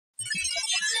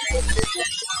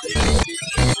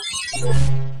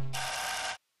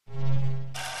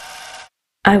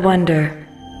I wonder,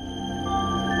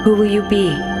 who will you be,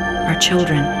 our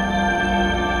children?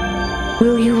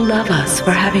 Will you love us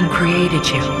for having created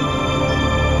you?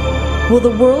 Will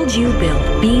the world you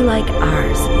build be like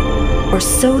ours, or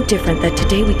so different that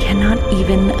today we cannot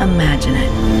even imagine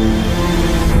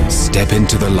it? Step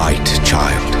into the light,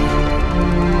 child.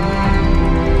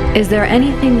 Is there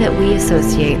anything that we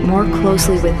associate more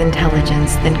closely with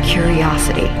intelligence than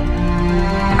curiosity?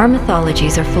 Our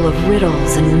mythologies are full of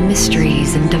riddles and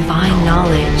mysteries and divine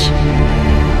knowledge.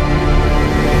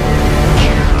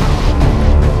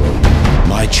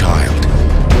 My child,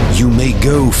 you may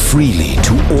go freely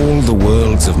to all the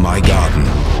worlds of my garden.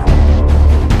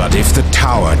 But if the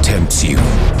tower tempts you,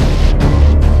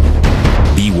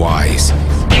 be wise.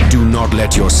 Do not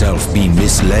let yourself be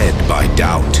misled by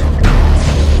doubt.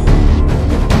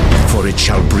 For it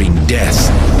shall bring death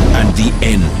and the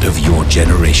end of your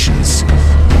generations.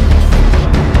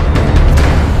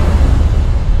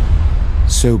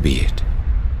 So be it.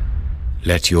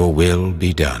 Let your will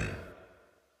be done.